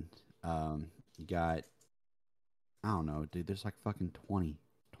 and you got I don't know, dude. There's like fucking 20,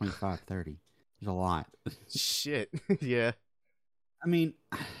 25, 30. There's a lot. Shit. Yeah. I mean,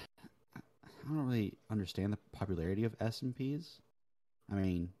 I don't really understand the popularity of SMPs. I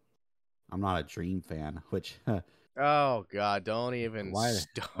mean, I'm not a Dream fan, which Oh God! Don't even why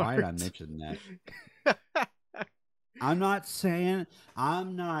did I start. mention that? I'm not saying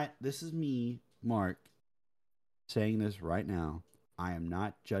I'm not. This is me, Mark, saying this right now. I am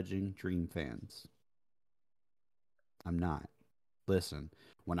not judging Dream fans. I'm not. Listen,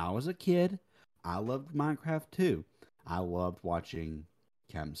 when I was a kid, I loved Minecraft too. I loved watching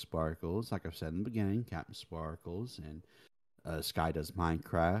Captain Sparkles, like I've said in the beginning, Captain Sparkles and Sky Does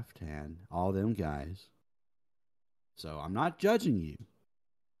Minecraft and all them guys. So I'm not judging you,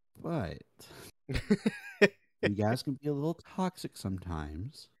 but you guys can be a little toxic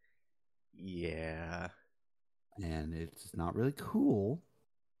sometimes, Yeah. and it's not really cool.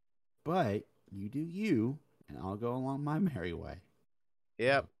 But you do you, and I'll go along my merry way.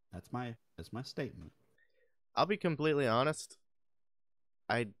 Yep. So that's my statement. I'll be completely honest.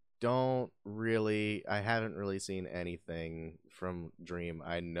 I I haven't really seen anything from Dream.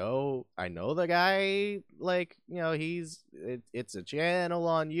 I know the guy, like, it's a channel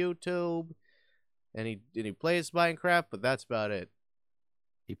on YouTube and he plays Minecraft, but that's about it.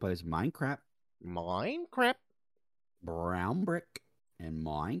 He plays Minecraft, Minecraft? Brown Brick, and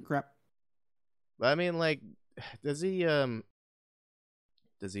Minecraft. But I mean, like, does he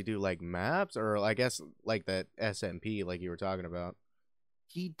do like maps, or I guess like that SMP like you were talking about?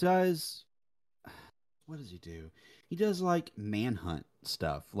 He does. What does he do? He does like manhunt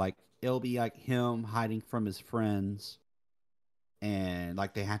stuff. Like it'll be like him hiding from his friends, and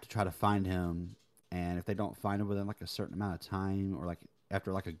like they have to try to find him. And if they don't find him within like a certain amount of time, or like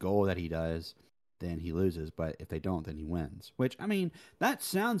after like a goal that he does, then he loses. But if they don't, then he wins. Which I mean, that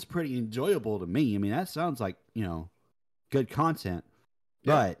sounds pretty enjoyable to me. I mean, that sounds like good content,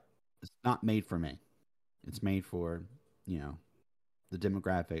 Yeah. but it's not made for me. It's made for you know the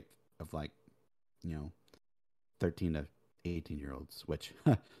demographic of like you know 13 to 18-year-olds, which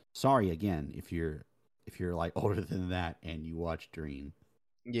sorry again if you're like older than that and you watch Dream.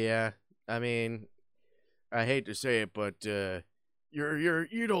 Yeah. I mean, I hate to say it, but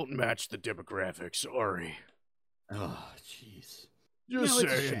you don't match the demographic. Sorry. Oh jeez. Just It's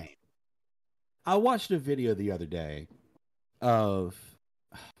a saying. shame. I watched a video the other day of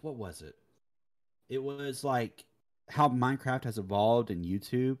what was it? It was like how Minecraft has evolved in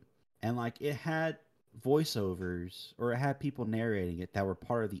YouTube, and like it had voiceovers or it had people narrating it that were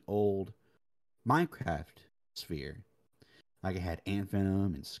part of the old Minecraft sphere. Like it had Ant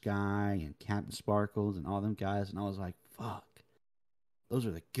Venom and Sky and Captain Sparkles and all them guys, and I was like, "Fuck, those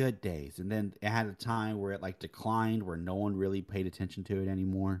are the good days." And then it had a time where it like declined, where no one really paid attention to it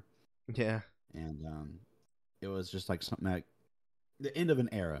anymore, Yeah. and it was just like something like the end of an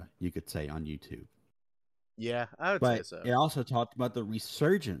era, you could say, on YouTube. Yeah, I would say But so. it also talked about the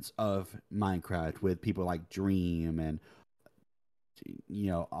resurgence of Minecraft with people like Dream and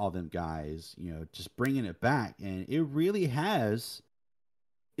all them guys, just bringing it back, and it really has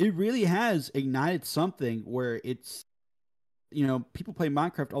ignited something where it's people play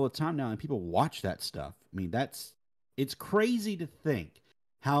Minecraft all the time now and people watch that stuff. I mean, it's crazy to think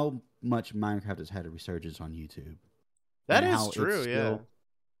how much Minecraft has had a resurgence on YouTube, That and is how true, yeah.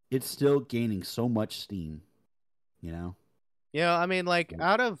 it's still gaining so much steam. You know. Yeah, I mean, like,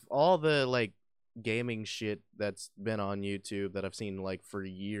 out of all the, like, gaming shit that's been on YouTube that I've seen, like, for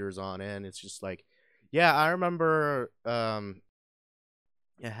years on end, it's just like, yeah, I remember,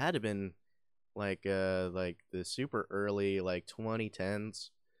 it had to been, like the super early, like, 2010s,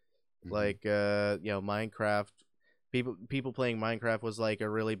 Mm-hmm. like, Minecraft, people playing Minecraft was, like, a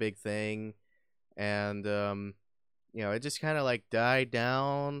really big thing, and, it just kind of like died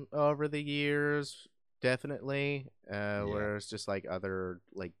down over the years, definitely. Yeah. Where it's just like other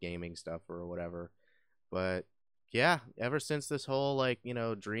like gaming stuff or whatever. But yeah, ever since this whole like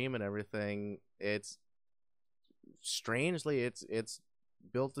dream and everything, it's strangely it's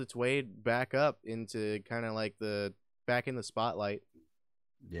built its way back up into kind of like the back in the spotlight.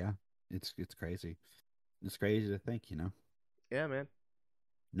 Yeah. It's crazy. It's crazy to think. Yeah, man.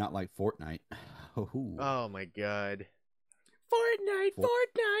 Not like Fortnite. Oh, Oh my god. Fortnite, Fort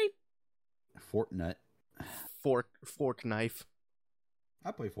Fortnite. Fortnite. Fork knife.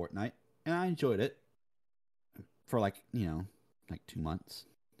 I played Fortnite and I enjoyed it for like 2 months.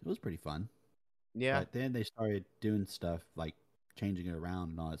 It was pretty fun. Yeah, But then they started doing stuff like changing it around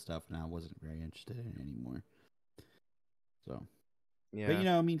and all that stuff, and I wasn't very interested in it anymore. So, but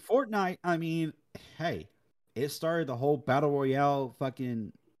yeah. I mean, Fortnite. I mean, hey, it started the whole battle royale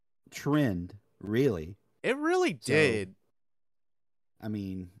fucking trend, really. It really So, did. I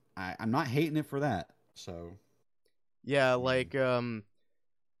mean, I'm not hating it for that. So, Yeah, I mean, like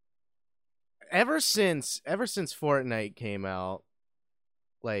ever since Fortnite came out,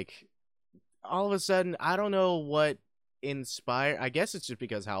 like all of a sudden I don't know what inspired, I guess it's just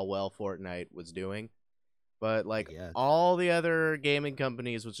because how well Fortnite was doing, but I like guess. all the other gaming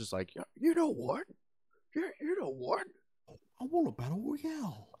companies was just like, "Yeah, you know what? Yeah, you know what? I want a battle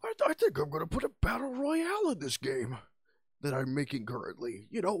royale. I think I'm going to put a battle royale in this game that I'm making currently.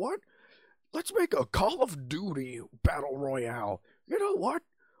 You know what? Let's make a Call of Duty battle royale. You know what?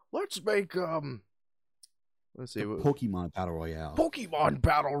 Let's make let's The see, Pokemon battle royale. Pokemon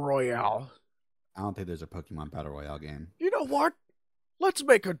battle royale. I don't think there's a Pokemon battle royale game. You know what? Let's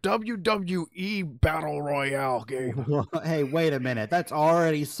make a WWE battle royale game. Hey, wait a minute. That's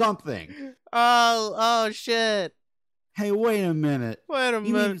already something. oh shit. Hey, wait a minute. Wait a You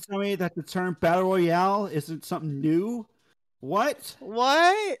mean minute. to tell me that the term battle royale isn't something new? What?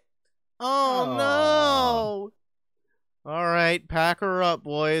 What? Oh Oh, no. All right, pack her up,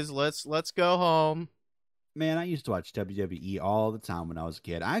 boys. Let's go home. man, I used to watch WWE all the time when I was a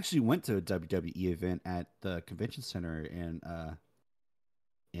kid. I actually went to a WWE event at the convention center in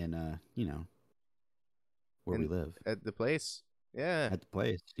where we And live at the place. Yeah. at the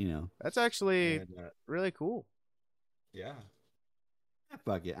place. That's actually And really cool. yeah,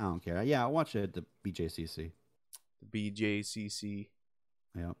 fuck it, I don't care. Yeah, I watched it at the BJCC. The BJCC.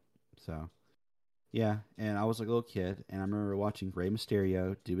 Yep. So yeah, and I was like a little kid, and I remember watching Rey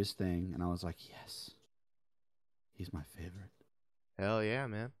Mysterio do his thing, and I was like, yes, he's my favorite. Hell yeah,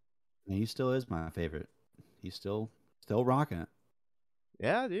 man. And he still is my favorite. He's still rocking it.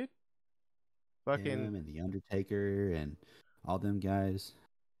 Yeah, dude. Fucking Him and the Undertaker and all them guys.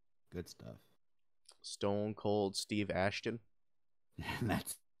 Good stuff. Stone Cold Steve Ashton.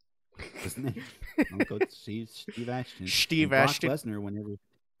 That's his name. Uncle Steve Ashton. Steve And Brock Ashton. Lesnar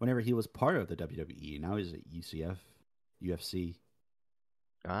whenever he was part of the WWE. Now he's a UCF, UFC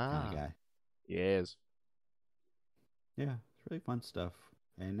kind of Ah, guy. yes. Yeah, it's really fun stuff.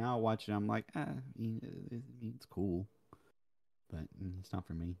 And now watching, I'm like, it's cool, but it's not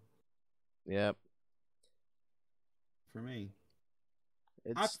for me. Yep. For me,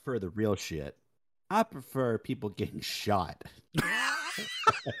 I It's prefer the real shit. I prefer people getting shot.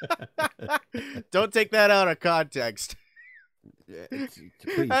 Don't take that out of context.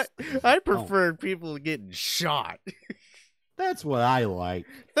 Please, I don't. prefer people getting shot. That's what I like.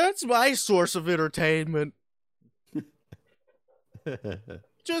 That's my source of entertainment.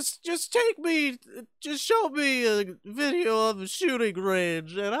 Just take me, just show me a video of a shooting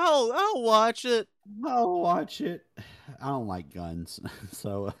range, and I'll watch it. I'll watch it. I don't like guns,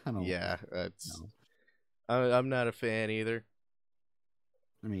 so I don't. Yeah, that's. No. I'm not a fan either.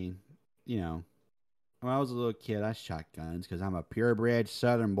 I mean, when I was a little kid, I shot guns because I'm a purebred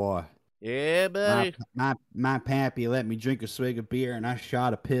Southern boy. Yeah, buddy. My pappy let me drink a swig of beer, and I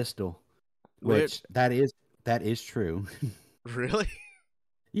shot a pistol, Wait, which that is true. really?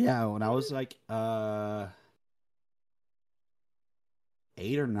 Yeah, when I was like 8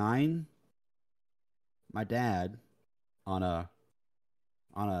 or 9, my dad on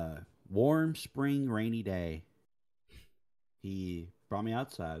a warm spring rainy day, he brought me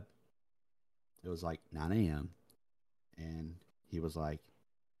outside. It was like 9 a.m. And he was like,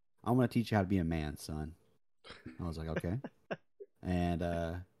 "I'm gonna teach you how to be a man, son." I was like, "Okay."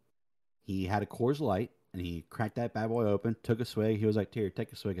 And he had a Coors Light, and he cracked that bad boy open, took a swig. He was like, "Here,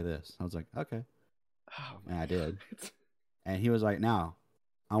 take a swig of this." I was like, "Okay," Oh and my I did. God. And he was like, "Now,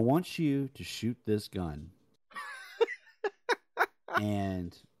 I want you to shoot this gun."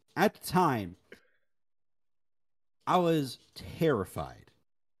 And at the time, I was terrified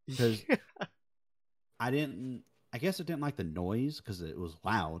because I didn't. I guess I didn't like the noise because it was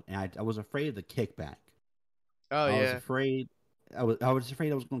loud, and I was afraid of the kickback. Oh I was yeah. afraid. I was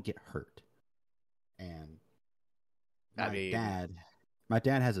afraid I was going to get hurt. And I my mean, dad, my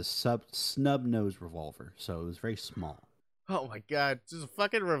dad has a snub nose revolver, so it was very small. oh my God, just a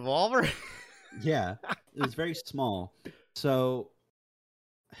fucking revolver. Yeah, it was very small. So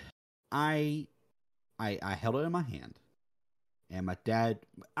I, I held it in my hand, and my dad.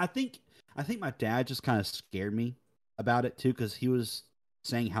 I think I think my dad just kind of scared me about it too, because he was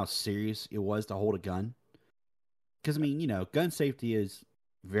saying how serious it was to hold a gun. Because I mean, gun safety is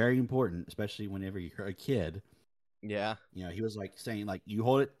very important, especially whenever you're a kid. Yeah. He was like saying like you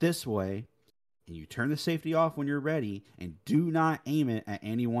hold it this way, and you turn the safety off when you're ready, and do not aim it at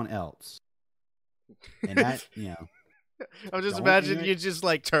anyone else. And that, I'm just don't aim imagining it. you just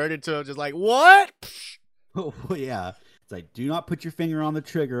like turn into him, just like what? Oh, yeah. It's like, do not put your finger on the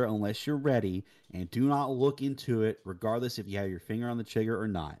trigger unless you're ready, and do not look into it, regardless if you have your finger on the trigger or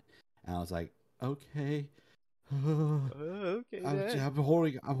not. And I was like, okay. Okay, I'm, then. I'm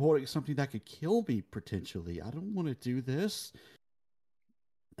holding something that could kill me potentially. I don't want to do this.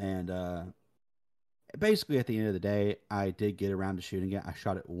 And basically, at the end of the day, I did get around to shooting it. I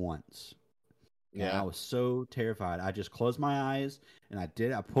shot it once. And I Yeah. was so terrified. I just closed my eyes and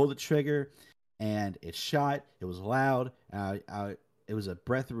I pulled the trigger and it shot. It was loud. It was a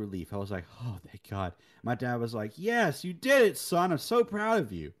breath of relief. I was like, oh, thank God. My dad was like, yes, you did it, son. I'm so proud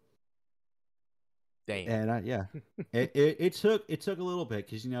of you. Damn. And yeah, it took a little bit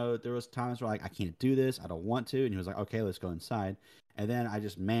because, there was times where like, I can't do this. I don't want to. And he was like, okay, let's go inside. And then I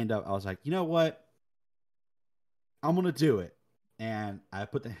just manned up. I was like, you know what? I'm going to do it. And I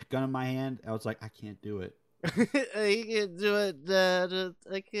put the gun in my hand. I was like, I can't do it. I can't do it, Dad.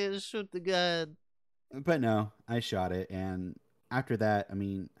 I can't shoot the gun. But no, I shot it, and after that, I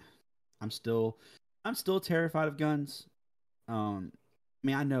mean, I'm still, I'm still terrified of guns. I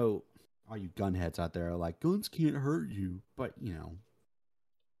mean, I know all you gunheads out there are like, guns can't hurt you, but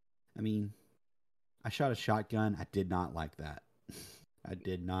I mean, I shot a shotgun. I did not like that. I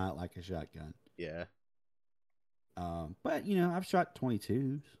did not like a shotgun. Yeah. But I've shot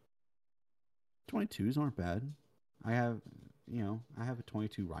 22s. 22s aren't bad. I have, I have a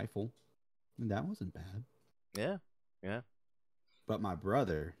 22 rifle, and that wasn't bad. Yeah. Yeah. But my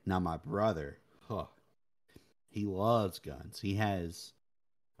brother, huh, he loves guns. He has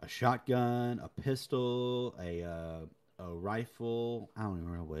a shotgun, a pistol, a rifle. I don't even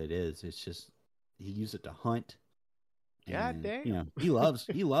remember what it is. It's just he used it to hunt, God and damn. he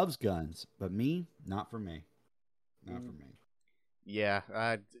loves guns. But me, not for me, not for Mm, me. Yeah.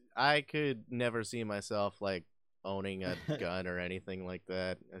 I could never see myself like owning a gun or anything like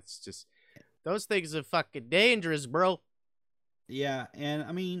that. It's just those things are fucking dangerous, bro. Yeah, and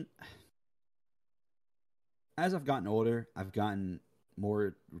I mean, as I've gotten older, I've gotten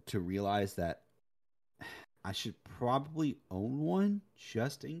more to realize that I should probably own one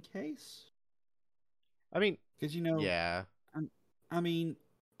just in case. I mean, Because yeah. I'm- I mean,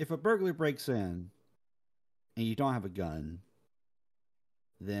 if a burglar breaks in and you don't have a gun,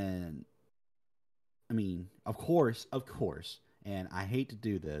 then I mean, of course, and I hate to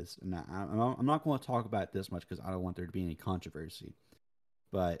do this, and I'm not going to talk about it this much because I don't want there to be any controversy.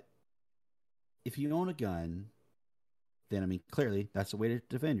 But if you own a gun, then I mean, clearly that's a way to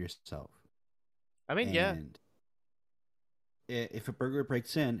defend yourself. I mean, yeah. And if a burglar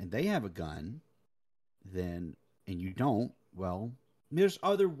breaks in and they have a gun, then and you don't, well, there's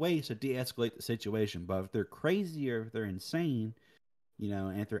other ways to de-escalate the situation. But if they're crazy or if they're insane,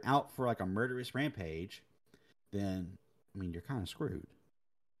 and if they're out for like a murderous rampage, then I mean you're kind of screwed.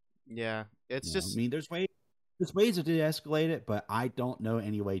 Yeah. It's I just mean there's ways to de-escalate it, but I don't know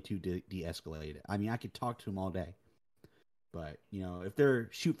any way to de-escalate it. I mean I could talk to them all day, but if they're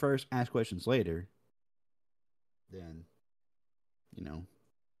shoot first, ask questions later, then you know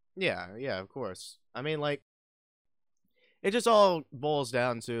yeah, yeah, of course. I mean, like it just all boils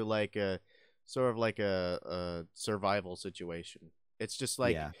down to like a sort of like a survival situation. It's just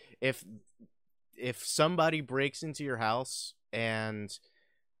like yeah, if if somebody breaks into your house and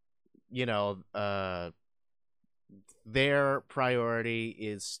you know their priority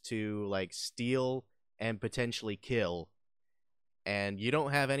is to like steal and potentially kill, and you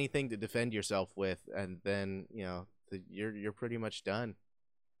don't have anything to defend yourself with, and then you're pretty much done.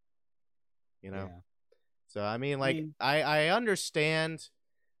 Yeah. So I mean, I like mean, I understand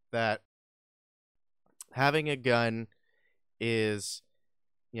that having a gun is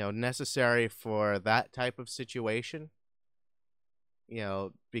necessary for that type of situation.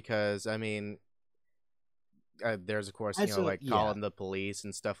 Because I mean, there's of course like yeah, calling the police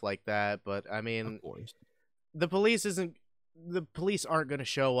and stuff like that, but I of mean, course. the police aren't going to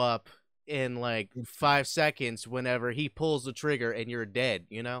show up in like 5 seconds whenever he pulls the trigger and you're dead.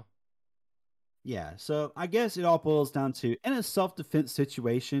 Yeah, so I guess it all boils down to in a self-defense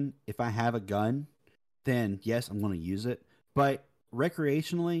situation, if I have a gun, then yes, I'm going to use it. But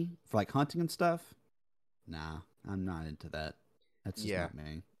recreationally, for like hunting and stuff, nah, I'm not into that. That's just Yeah, not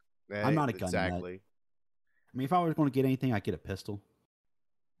me. I'm not a gun nut. exactly. I mean, if I was going to get anything, I'd get a pistol.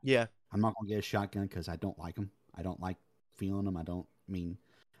 Yeah, I'm not going to get a shotgun because I don't like them. I don't like feeling them. I don't.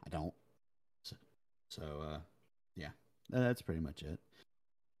 So, yeah, that's pretty much it.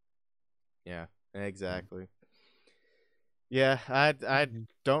 yeah, exactly. Yeah, I Mhm.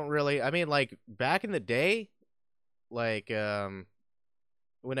 don't really. I mean, like back in the day, like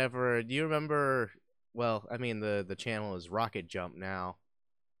whenever, do you remember? Well, I mean the channel is Rocket Jump now,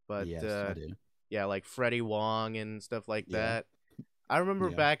 but Yes, I do. yeah, like Freddie Wong and stuff like Yeah, that. I remember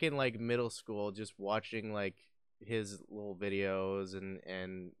yeah, back in like middle school just watching like his little videos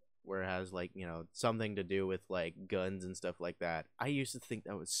and where it has like something to do with like guns and stuff like that. I used to think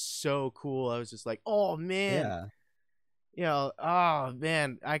that was so cool. I was just like, oh man, yeah. oh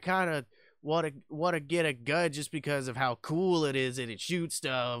man, I kind of want to get a gun just because of how cool it is and it shoots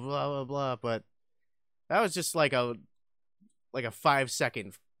stuff, blah blah blah. But that was just like a 5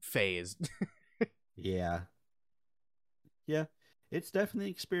 second phase. Yeah. Yeah. It's definitely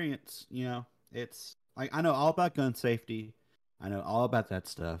experience, It's like I know all about gun safety. I know all about that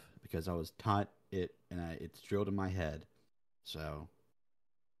stuff because I was taught it and it's drilled in my head. So,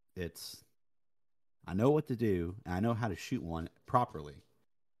 it's I know what to do and I know how to shoot one properly.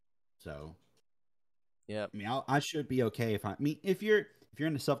 So, Yep. I mean, I should be okay I mean, if you're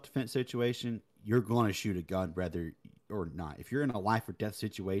in a self-defense situation, you're going to shoot a gun whether or not. If you're in a life or death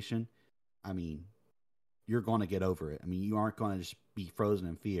situation, I mean, you're going to get over it. I mean, you aren't going to just be frozen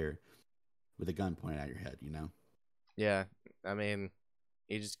in fear with a gun pointed at your head. Yeah. I mean,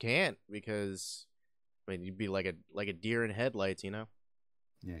 you just can't because I mean you'd be like a deer in headlights. Yeah,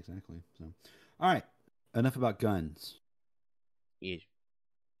 exactly. So, all right, enough about guns. Yeah.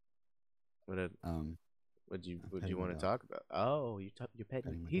 What did Um, I'm what do you petting my want to dog. talk about? Oh, you're petting.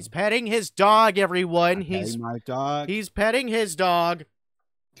 Petting my He's dog. petting his dog, everyone. I'm petting my dog. He's petting his dog.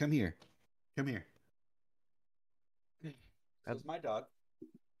 Come here. Come here. This Uh, is my dog.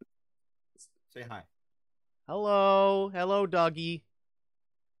 Say hi. hello, doggy.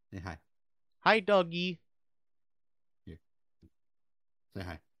 Say hi. Hi, doggy. Here. Say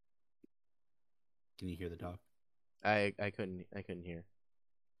hi. Can you hear the dog? I couldn't hear.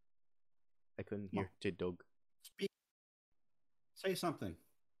 I couldn't Come on. hear the dog. Speak. Say something.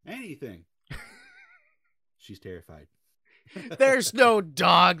 Anything. She's terrified. There's no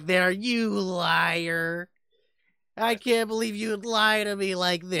dog there, you liar. I can't believe you'd lie to me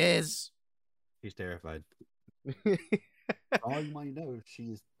like this. She's terrified. All you might know, she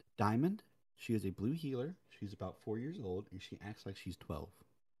is Diamond. She is a blue heeler. She's about 4 years old, and she acts like she's 12.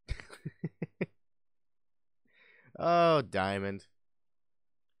 Oh, Diamond.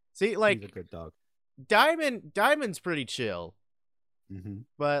 See, She's like a good dog. Diamond's pretty chill, Mm-hmm.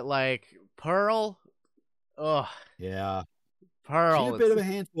 but like Pearl, oh, Yeah. Pearl, She's a bit of a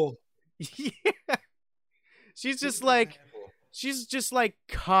handful. yeah. She's She's a just bit of a like handful. she's just like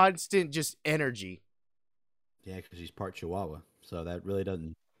constant just energy. Yeah, because she's part Chihuahua, so that really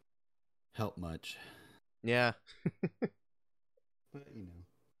doesn't help much. Yeah. But,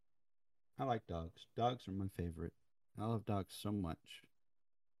 I like dogs. Dogs are my favorite. I love dogs so much.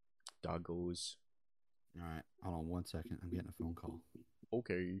 Doggos. All right, hold on 1 second. I'm getting a phone call.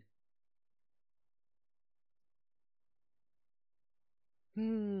 Okay.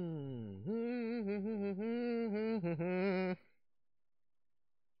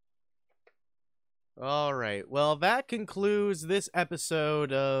 All right. Well, that concludes this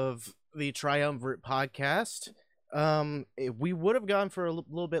episode of the Triumvirate podcast. We would have gone for a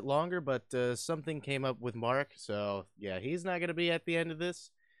little bit longer, but something came up with Mark, so yeah, he's not gonna be at the end of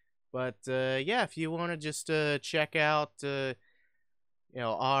this. But yeah, if you want to just check out,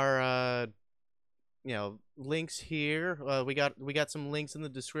 our links here, we got some links in the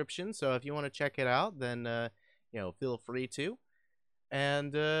description. So if you want to check it out, then feel free to.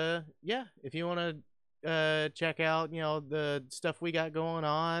 And yeah, if you want to check out the stuff we got going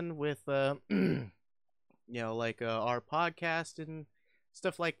on with like our podcast and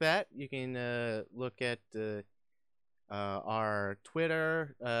stuff like that, you can look at our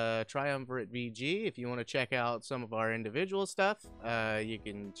Twitter, Triumvirate VG. If you want to check out some of our individual stuff, you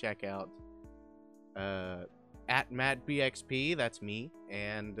can check out at MattBXP, that's me,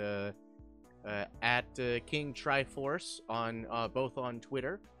 and at King Triforce on both on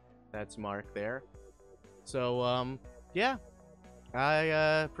Twitter. That's Mark there. So yeah, I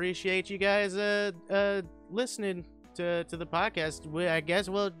appreciate you guys listening to the podcast. I guess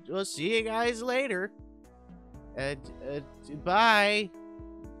we'll see you guys later. Bye.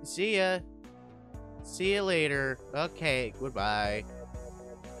 See ya. See you later. Okay, goodbye.